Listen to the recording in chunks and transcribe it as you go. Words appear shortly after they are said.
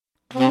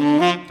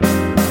FPM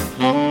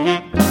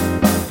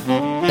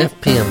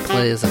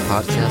Play is a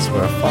podcast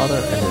where a father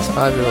and his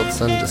 5-year-old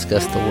son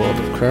discuss the world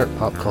of current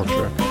pop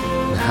culture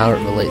and how it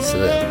relates to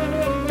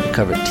them. We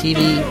cover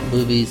TV,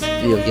 movies,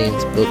 video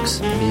games,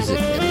 books,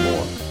 music, and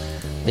more.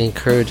 We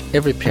encourage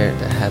every parent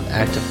to have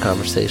active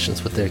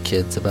conversations with their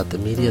kids about the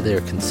media they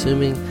are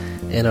consuming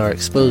and are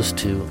exposed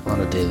to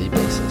on a daily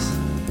basis.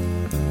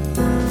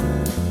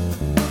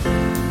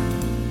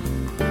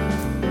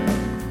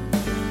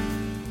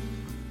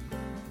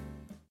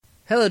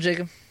 Hello,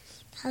 Jacob.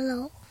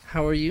 Hello.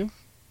 How are you?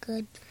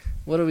 Good.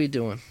 What are we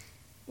doing?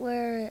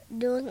 We're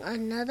doing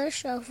another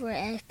show for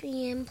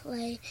FPM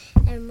Play,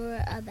 and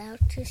we're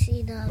about to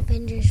see the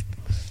Avengers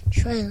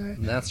trailer.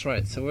 That's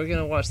right. So we're going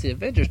to watch the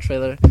Avengers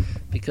trailer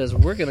because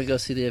we're going to go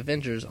see the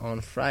Avengers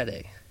on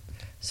Friday.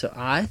 So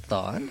I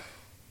thought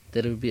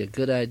that it would be a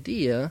good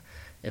idea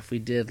if we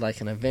did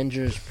like an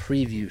Avengers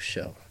preview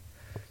show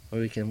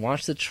where we can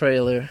watch the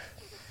trailer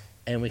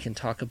and we can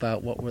talk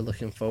about what we're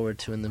looking forward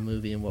to in the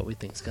movie and what we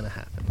think is going to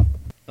happen.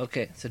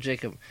 Okay, so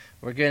Jacob,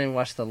 we're going to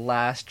watch the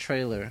last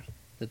trailer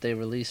that they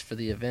released for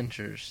the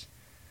Avengers,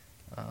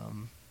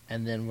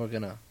 and then we're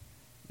going to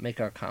make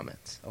our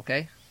comments,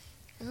 okay?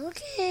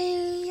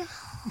 Okay.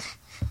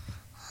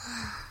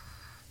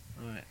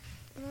 All right.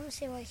 I'm going to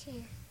sit right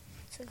here.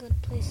 It's a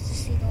good place to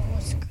see the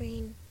whole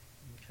screen.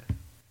 Okay.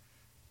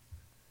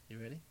 You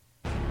ready?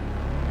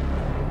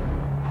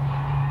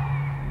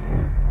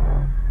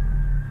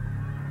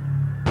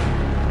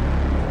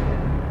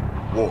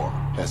 War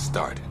has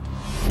started.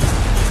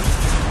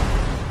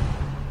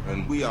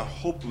 And we are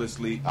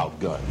hopelessly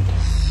outgunned.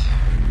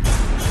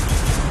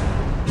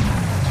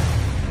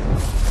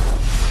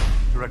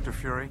 Director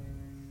Fury?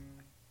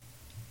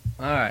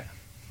 Alright.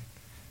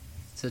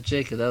 So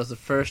Jacob, that was the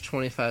first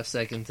 25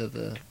 seconds of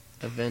the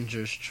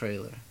Avengers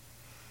trailer.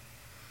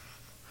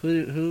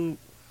 Who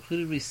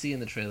did we see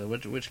in the trailer?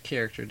 Which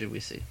character did we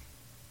see?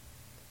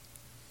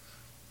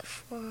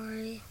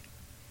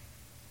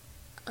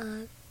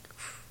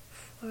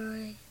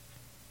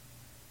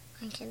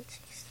 I can't say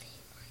his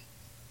name right.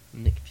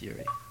 Nick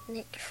Fury.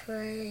 Nick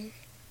Fury.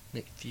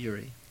 Nick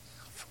Fury.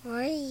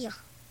 Fury.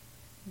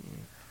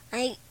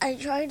 I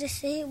tried to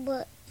say it,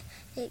 but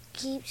it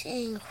keeps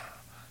saying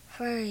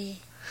furry.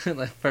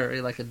 Like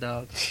furry, like a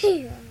dog.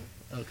 Yeah.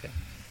 Okay.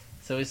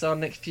 So we saw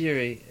Nick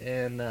Fury,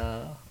 and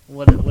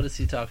what is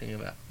he talking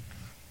about?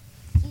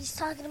 He's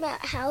talking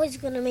about how he's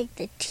going to make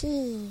the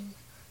team.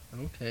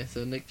 Okay,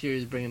 so Nick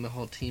Fury's bringing the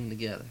whole team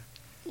together.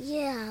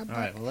 Yeah, but,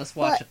 Alright, well let's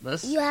watch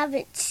it. You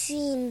haven't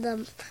seen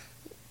the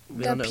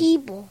don't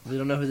people. We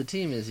don't know who the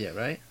team is yet,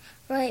 right?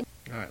 Right.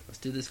 Alright, let's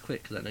do this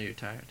quick, because I know you're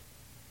tired.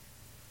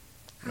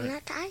 I'm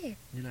not tired.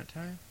 You're not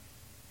tired?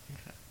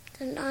 Okay.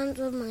 Sometimes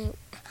when my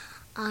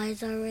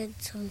eyes are red,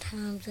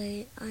 sometimes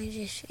I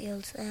just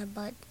feel sad,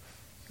 but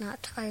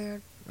not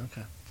tired.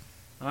 Okay.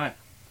 Alright.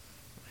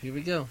 Here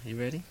we go. You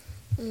ready?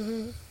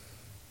 Mm-hmm.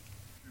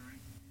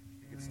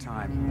 It's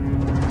time.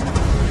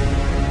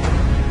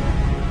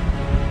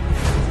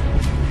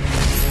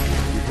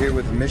 You here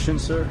with a mission,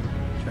 sir?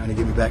 Trying to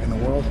get me back in the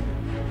world?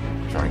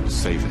 Trying to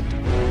save it.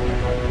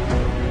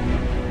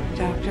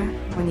 Doctor,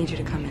 we need you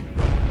to come in.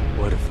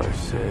 What if I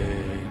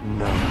say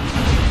no?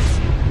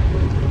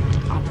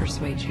 I'll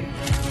persuade you.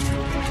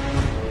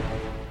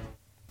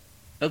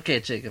 Okay,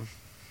 Jacob.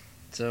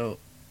 So,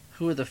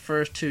 who are the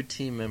first two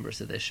team members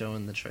that they show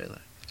in the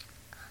trailer?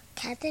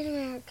 Captain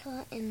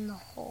America and the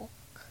Hulk.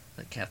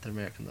 Like Captain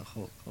America and the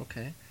Hulk.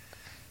 Okay.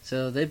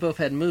 So, they both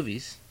had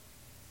movies.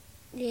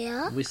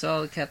 Yeah. We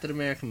saw the Captain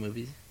America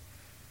movie.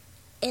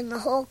 And the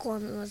Hulk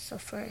one was the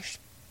first.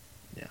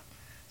 Yeah.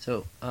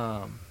 So,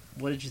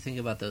 what did you think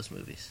about those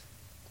movies?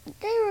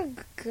 They were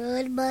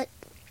good, but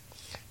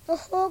the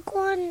Hulk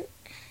one,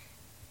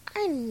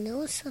 I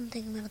know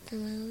something about the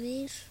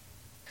movies.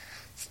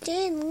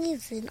 Stan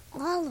Lee's in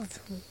all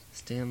of them.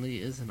 Stan Lee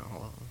is in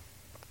all of them.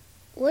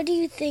 What do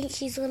you think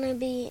he's going to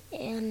be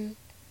in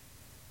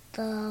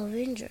the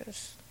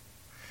Avengers?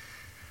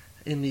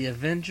 In the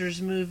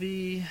Avengers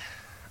movie,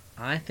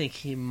 I think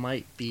he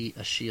might be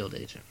a S.H.I.E.L.D.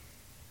 agent.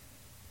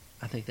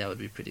 I think that would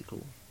be pretty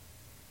cool.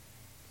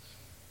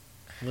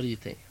 What do you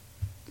think?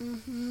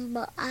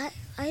 But I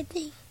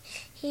think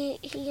he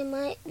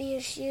might be a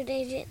S.H.I.E.L.D.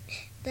 agent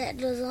that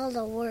does all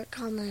the work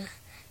on the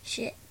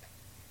ship.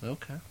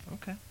 Okay.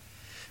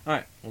 All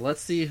right. Well,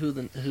 let's see who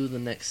the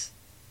next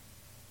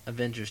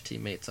Avengers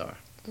teammates are.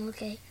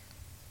 Okay.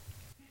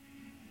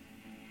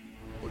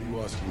 What are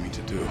you asking me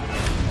to do?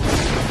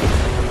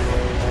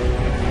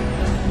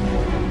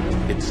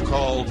 It's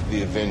called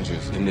the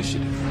Avengers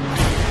Initiative.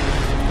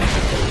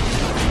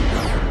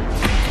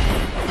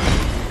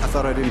 I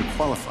thought I didn't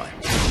qualify.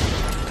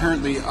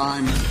 Apparently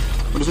I'm,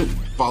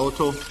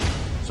 volatile,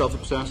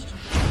 self-obsessed,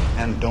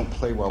 And don't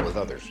play well with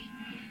others.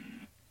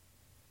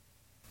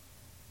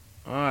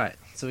 Alright,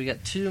 so we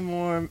got two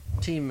more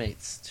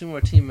teammates, two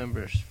more team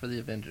members for the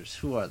Avengers.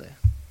 Who are they?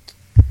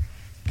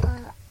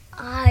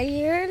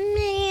 Iron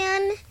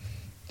Man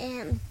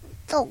and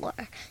Thor.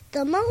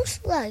 The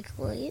most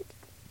likely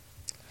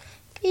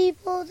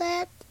people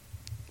that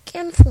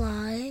can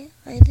fly,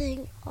 I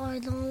think, are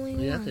the only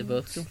ones. Yeah, they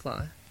both can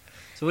fly.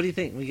 So what do you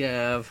think? We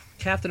have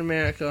Captain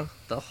America,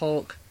 the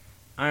Hulk,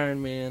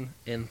 Iron Man,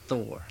 and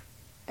Thor.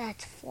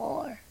 That's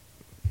 4.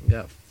 We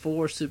got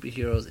 4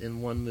 superheroes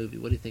in one movie.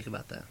 What do you think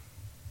about that?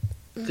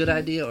 Good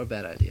idea or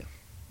bad idea?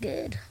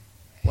 Good.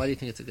 Why do you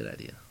think it's a good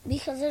idea?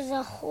 Because there's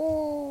a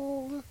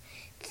whole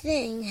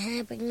thing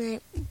happening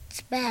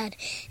that's bad,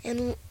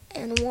 and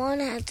one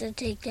has to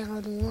take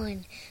down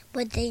one,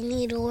 but they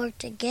need to work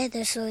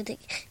together so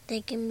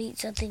they can beat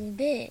something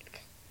big.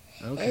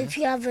 Okay. If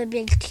you have a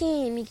big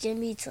team, you can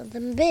beat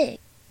something big.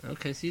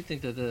 Okay, so you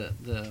think that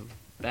the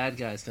bad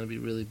guy is going to be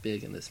really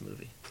big in this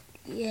movie?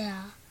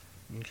 Yeah.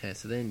 Okay,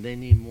 so they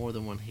need more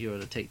than one hero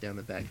to take down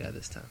the bad guy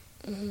this time.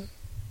 Mhm.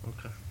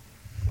 Okay.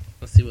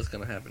 Let's see what's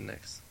going to happen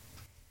next.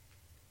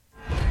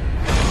 I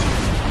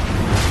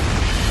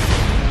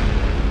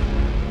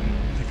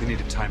think they need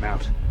a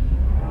timeout.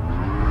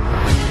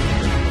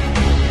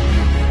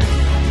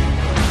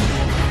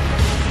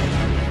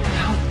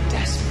 How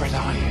desperate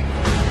are you?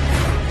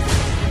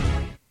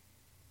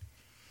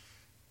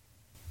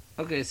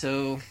 Okay,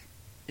 so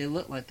it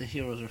looked like the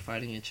heroes are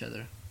fighting each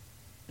other.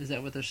 Is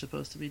that what they're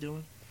supposed to be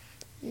doing?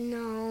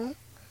 No.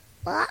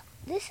 But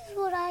this is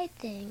what I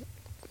think.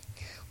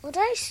 What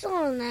I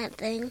saw in that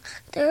thing,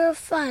 they were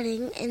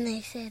fighting, and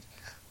they said,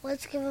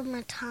 let's give them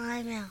a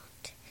timeout.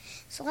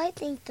 So I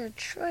think they're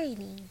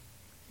training,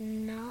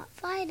 not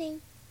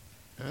fighting.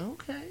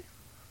 Okay.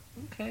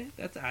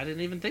 I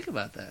didn't even think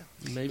about that.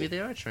 Maybe they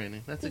are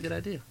training. That's a good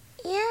idea.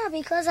 Yeah,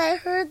 because I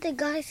heard the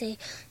guy say,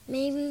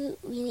 maybe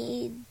we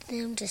need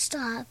them to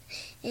stop,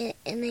 and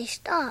they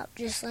stopped,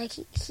 just like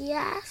he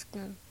asked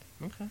them.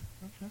 Okay.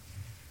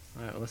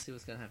 All right, well, let's see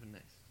what's going to happen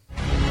next.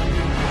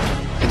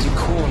 And you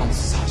call on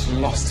such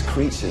lost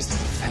creatures to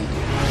defend you.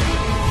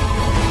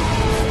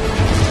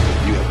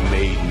 You have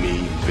made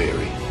me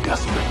very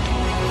desperate.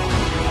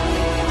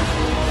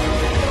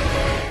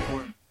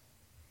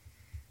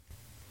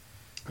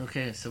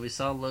 Okay, so we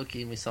saw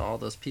Loki and we saw all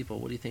those people.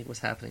 What do you think was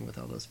happening with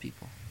all those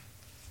people?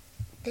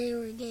 They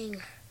were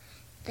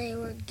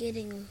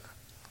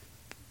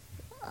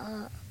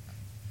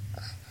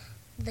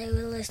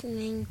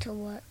listening to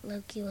what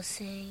Loki was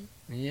saying.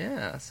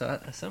 Yeah, so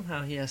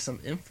somehow he has some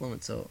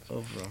influence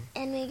over them.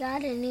 And we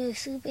got a new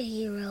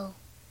superhero,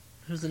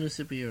 Who's the new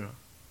superhero?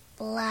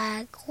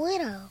 Black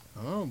Widow.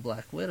 Oh,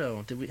 Black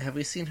Widow. Have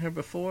we seen her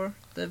before,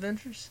 the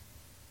Avengers?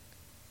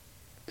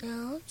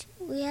 No,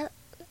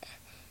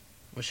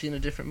 Was she in a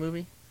different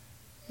movie?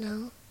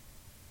 no,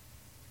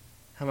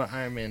 How about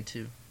Iron Man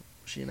 2?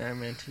 Was she in Iron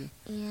Man 2?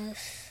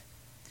 yes,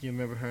 Do you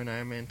remember her in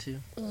Iron Man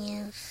 2?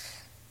 yes.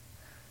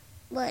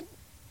 But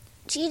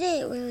she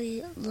didn't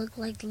really look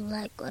like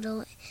Black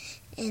Widow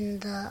in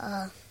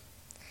the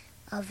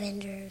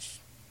Avengers.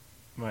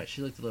 Right,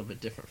 she looked a little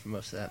bit different from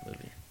most of that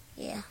movie.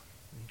 Yeah.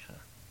 Okay.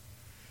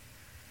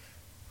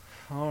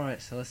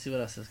 Alright, so let's see what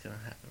else is going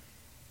to happen.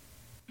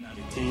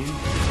 Team,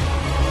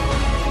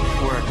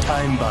 we're a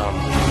time bomb.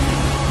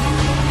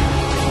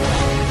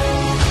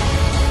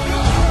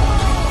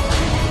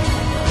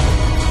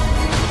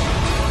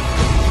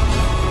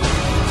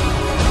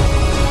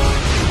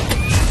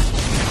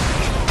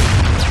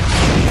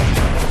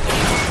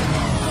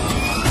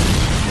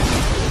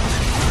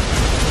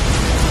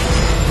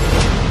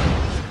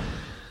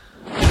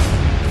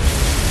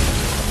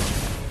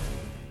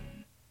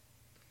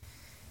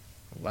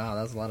 Wow,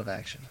 that was a lot of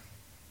action.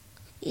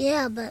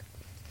 Yeah, but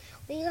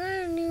we got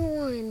a new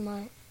one,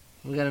 Mike.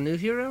 We got a new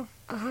hero?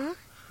 Uh-huh.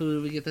 Who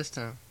did we get this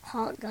time?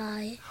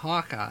 Hawkeye.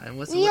 Hawkeye. And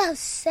We have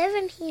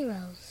 7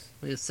 heroes.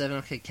 We have 7.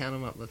 Okay, count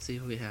them up. Let's see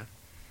who we have.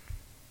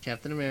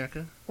 Captain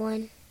America,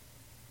 1,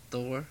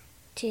 Thor,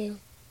 2,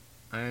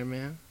 Iron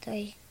Man,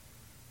 3.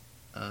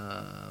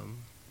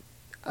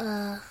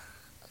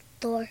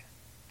 Thor.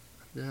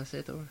 Did I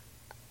say Thor?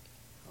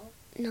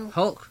 No.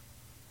 Hulk.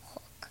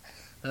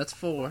 That's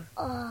 4.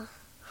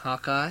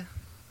 Hawkeye,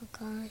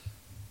 Hawkeye.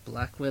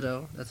 Black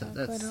Widow. That's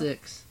Widow.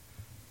 6.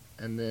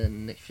 And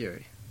then Nick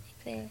Fury.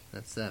 Fair.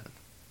 That's 7.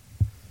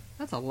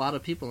 That's a lot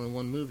of people in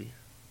one movie.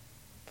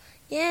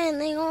 Yeah,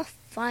 and they all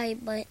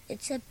fight, but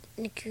except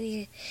Nick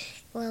Fury.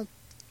 Well,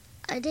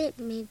 I didn't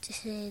mean to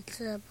say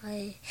except.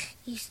 I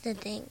used to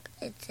think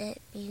except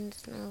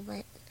means no,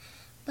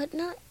 but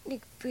not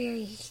Nick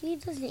Fury. He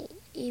doesn't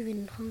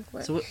even hunk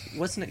with. So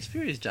what's Nick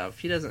Fury's job? If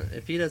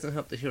he doesn't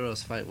help the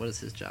heroes fight, what is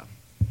his job?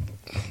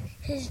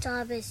 His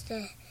job is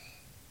to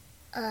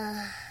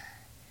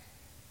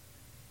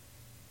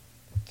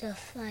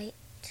fight,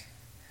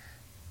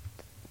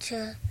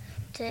 to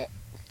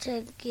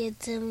get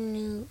them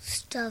new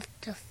stuff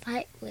to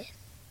fight with.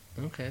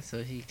 Okay,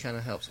 so he kind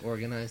of helps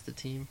organize the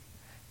team.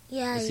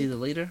 Yeah. Is he the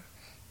leader?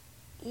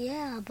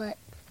 Yeah, but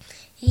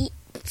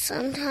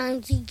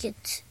sometimes he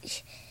gets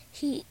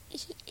a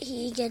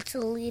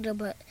leader,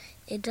 but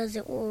it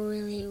doesn't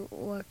really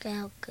work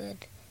out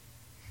good.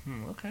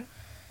 Okay.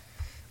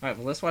 All right.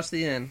 Well, let's watch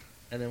the end,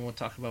 and then we'll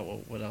talk about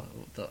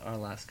our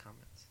last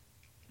comments.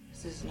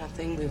 This is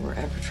nothing we were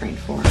ever trained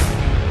for.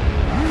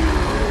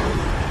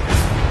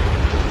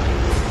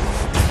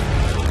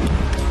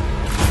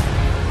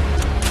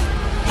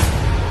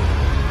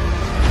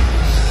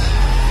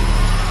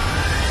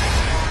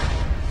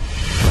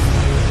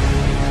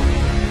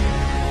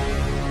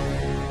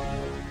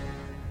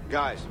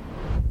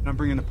 I'm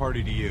bringing the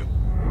party to you.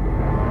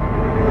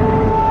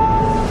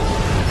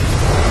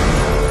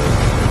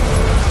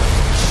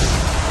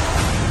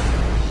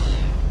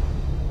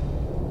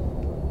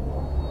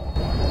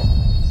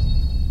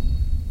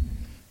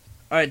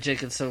 All right,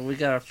 Jacob. So we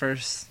got our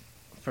first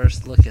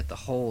look at the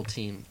whole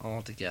team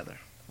all together.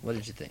 What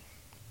did you think?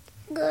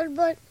 Good,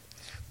 but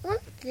one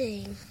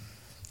thing.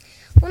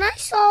 When I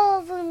saw all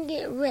of them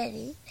get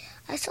ready,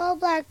 I saw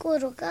Black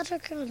Widow got her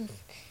gun.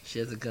 She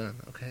has a gun,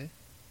 okay?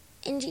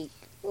 And she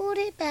pulled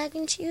it back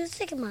and she was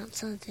thinking about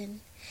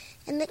something.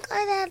 And the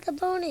guy that had the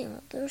bow and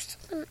arrow, there was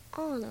something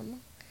on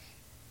him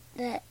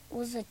that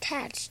was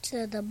attached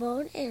to the bow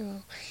and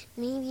arrow.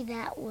 Maybe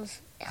that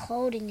was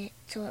holding it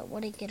so it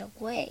wouldn't get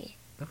away.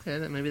 Okay,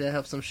 maybe that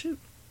helps them shoot.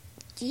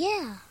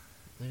 Yeah.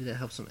 Maybe that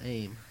helps them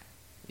aim.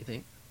 You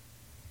think?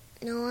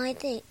 No, I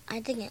think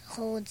it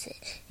holds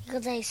it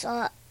because I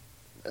saw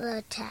it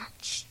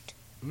attached.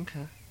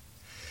 Okay.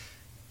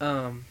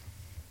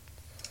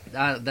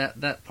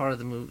 That part of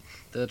the movie,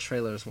 the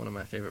trailer, is one of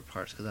my favorite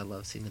parts because I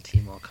love seeing the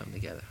team all come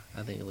together.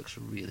 I think it looks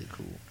really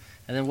cool.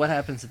 And then what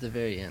happens at the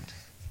very end?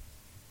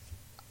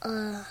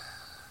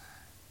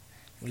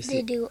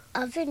 They do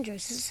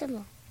Avengers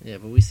Assemble. Yeah,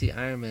 but we see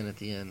Iron Man at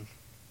the end.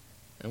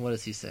 And what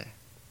does he say?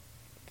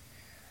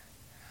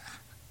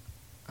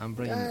 I'm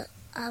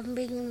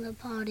bringing the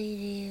party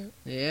to you.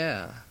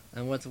 Yeah.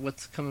 And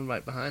what's coming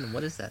right behind him?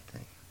 What is that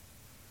thing?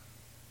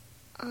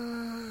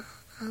 I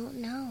don't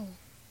know.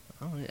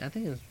 Oh, I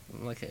think it's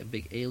like a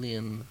big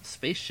alien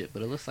spaceship,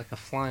 but it looks like a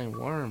flying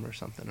worm or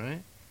something,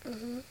 right?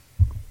 Mhm.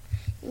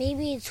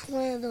 Maybe it's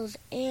one of those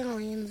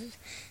aliens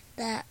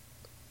that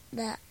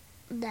are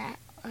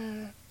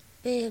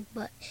big,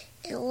 but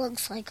it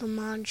looks like a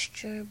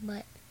monster,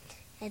 but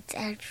it's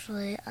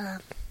actually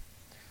a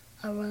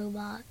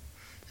robot.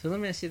 So let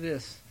me ask you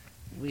this.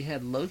 We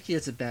had Loki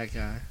as a bad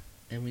guy,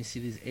 and we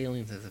see these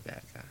aliens as a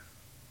bad guy.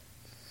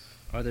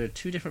 Are there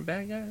two different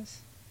bad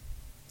guys?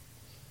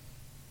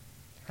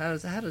 How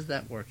does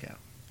that work out?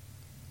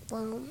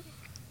 Well,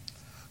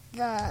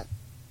 the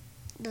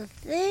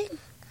thing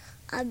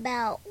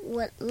about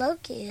what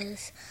Loki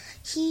is,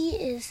 he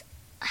is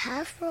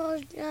half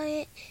frost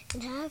giant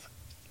and half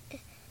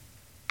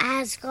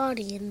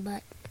Asgardian,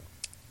 but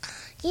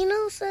you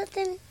know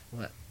something?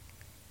 What?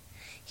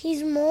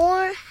 He's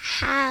more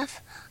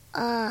half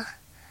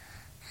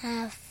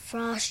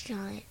frost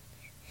giant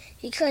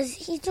because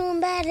he's doing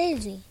bad,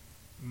 isn't he?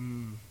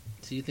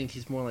 So you think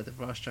he's more like the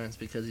Frost Giants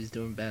because he's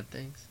doing bad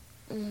things?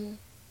 Mhm.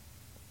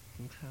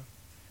 Okay.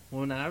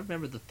 Well, now I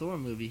remember the Thor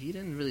movie. He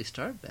didn't really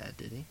start bad,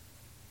 did he?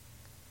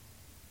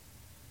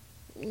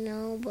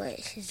 No,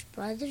 but his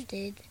brother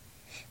did.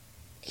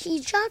 He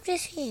dropped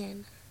his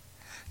hand.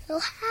 So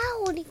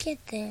how would he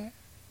get there?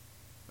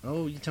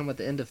 Oh, you're talking about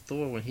the end of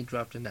Thor when he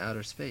dropped into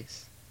outer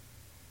space.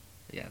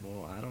 Yeah,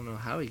 well, I don't know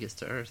how he gets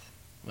to Earth.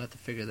 We'll have to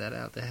figure that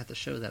out. They have to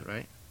show that,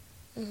 right?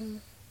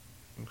 Mhm.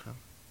 Okay.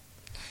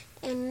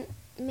 And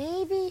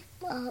maybe,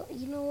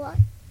 you know what?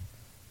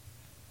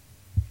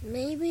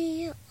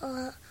 Maybe,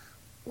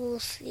 we'll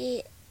see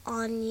it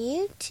on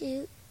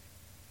YouTube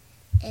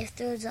if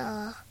there's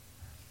a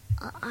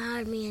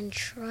Iron Man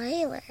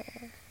trailer.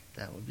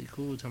 That would be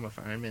cool. We're talking about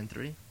for Iron Man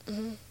 3?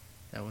 Mhm.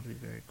 That would be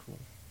very cool.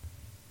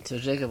 So,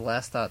 Jacob,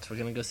 last thoughts. We're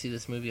going to go see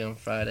this movie on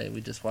Friday.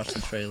 We just watched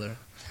the trailer.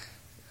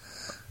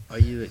 Are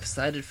you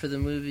excited for the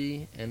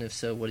movie? And if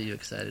so, what are you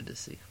excited to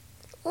see?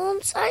 Well, I'm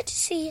excited to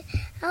see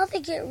how they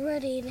get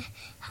ready and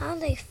how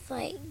they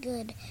fight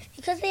good.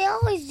 Because they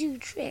always do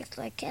tricks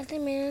like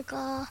Captain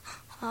America,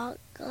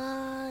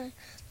 Hawkeye,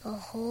 the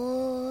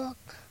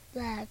Hulk,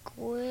 Black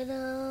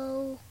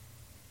Widow,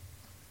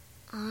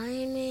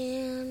 Iron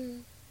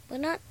Man,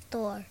 but not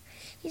Thor.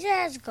 He's an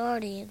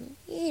Asgardian.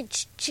 He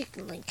eats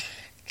chicken leg.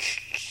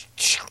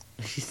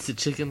 He's the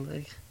chicken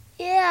leg?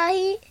 Yeah,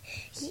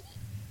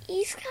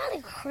 he's kind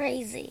of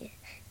crazy.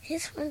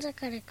 His friends are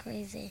kind of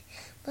crazy.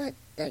 But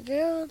the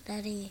girl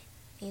that he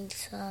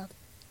means,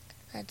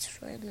 that's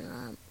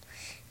friend,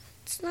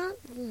 it's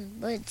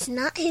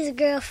not his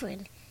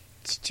girlfriend.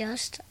 It's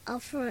just a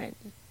friend.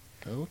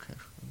 Okay.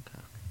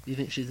 You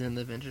think she's in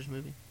the Avengers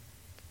movie?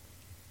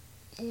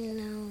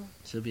 No.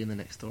 She'll be in the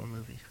next Thor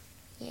movie.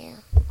 Yeah.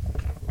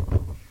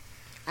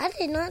 I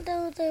did not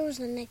know there was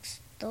a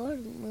next Thor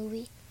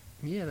movie.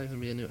 Yeah, there's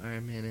going to be a new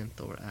Iron Man and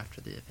Thor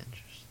after the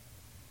Avengers.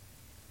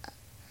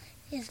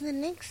 Is the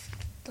next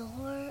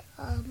Thor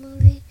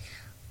movie?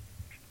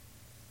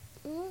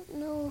 I don't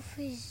know if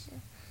he's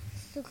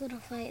still going to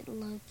fight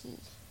Loki.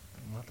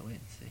 We'll have to wait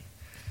and see.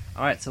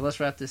 Alright, so let's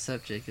wrap this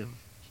up, Jacob.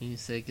 Can you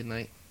say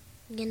goodnight?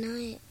 Good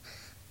night.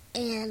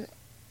 And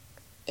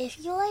if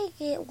you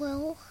like it,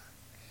 well,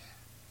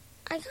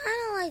 I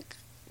kind of like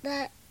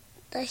that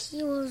the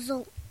heroes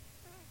don't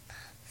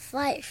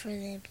fight for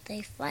them.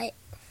 They fight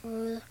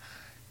for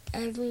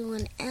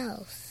everyone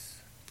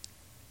else.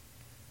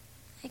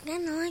 I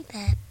kind of like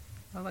that.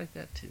 I like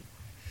that too.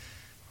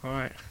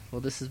 Alright,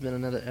 well this has been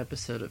another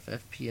episode of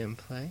FPM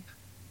Play.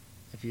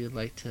 If you'd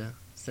like to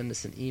send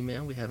us an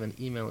email, we have an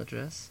email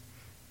address,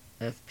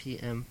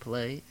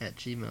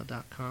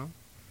 fpmplay@gmail.com.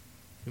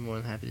 We're more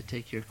than happy to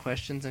take your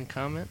questions and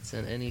comments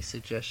and any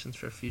suggestions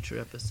for future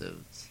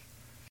episodes.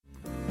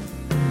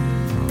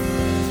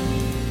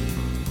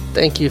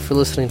 Thank you for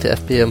listening to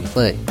FBM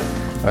Play.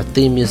 Our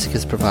theme music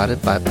is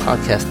provided by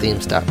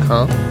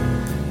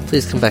podcastthemes.com.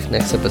 Please come back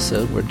next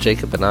episode where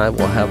Jacob and I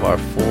will have our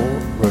full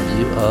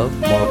review of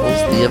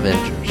Marvel's The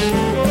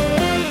Avengers.